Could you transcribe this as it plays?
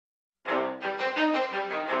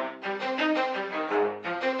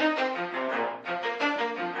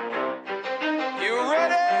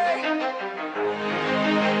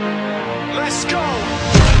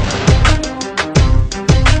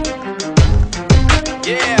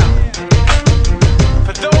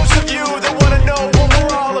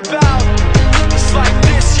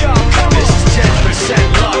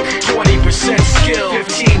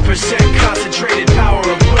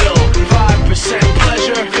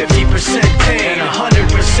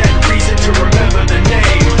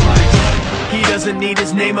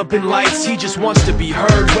name up in lights. He just wants to be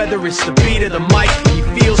heard, whether it's the beat or the mic. He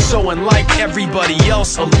feels so unlike everybody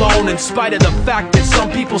else, alone, in spite of the fact that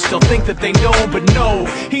some people still think that they know. But no,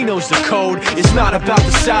 he knows the code. It's not about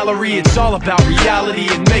the salary, it's all about reality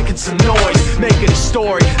and making some noise, making a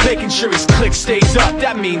story, making sure his click stays up.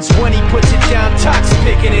 That means when he puts it down, Tox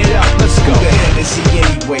picking it up. Let's go. Who the hell is he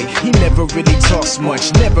anyway? He never really talks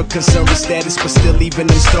much, never concerned with status, but still even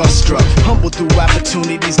him starstruck. Humble through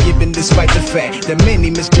opportunities given despite the fact that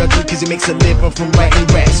many misjudge him cause he makes a living from writing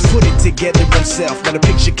raps. Put it together himself, now the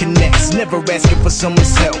picture connects. Never asking for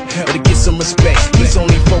someone's help or to get some respect. He's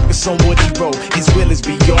only focused on what he wrote. His will is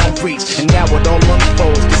beyond reach, and now it all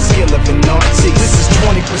unfolds, the skill of an artist. This is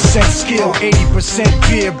 20% skill, 80%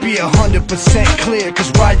 fear. Be 100% clear,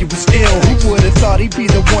 cause Ryu was ill. Who would've thought he'd be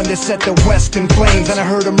the one that set the West in flames? And I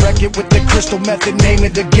heard him wreck it with the crystal method, name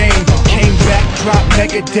of the game. Came back, dropped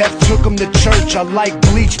Megadeth, took him to church. I like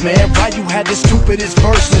Bleach, man. Ryu had the stupidest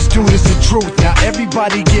verse. This dude is the truth. Now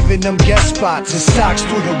everybody giving them guest spots and stocks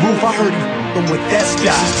through the roof. I heard him with that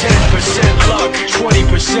stock. This is 10% luck,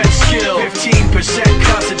 20% skill, 15%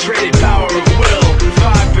 concentrated power of will,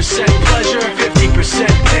 5% pleasure, 50%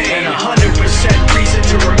 pain, and 100% reason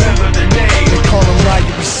to remember the name. They call him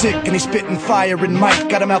Ryu, he's sick and he's spitting fire. And Mike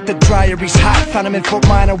got him out the dryer, he's hot. Found him in Fort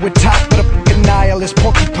Minor with top, but a fucking nihilist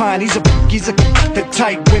porcupine. He's a the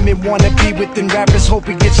type women wanna be with, and rappers hope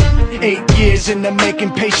he gets 8 years in the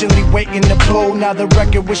making, patiently waiting to blow. Now the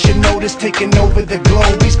record with your notice taking over the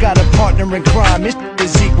globe. He's got a partner in crime, his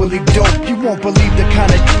is equally dope. You won't believe the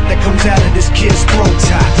kind of that comes out of this kid's throat.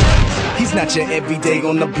 He's not your everyday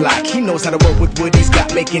on the block. He knows how to work with what he's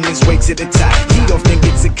got, making his way to the top. He don't think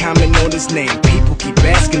it's a comment on his name. People keep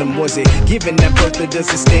asking him, was it given that birth or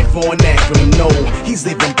does it stand for an acronym? No, he's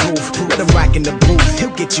living proof. Let him rock in the booth.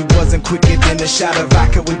 He'll get you buzzing quicker than a shot of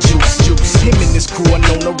vodka with juice. Him and his crew are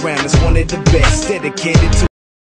known around as one of the best, dedicated to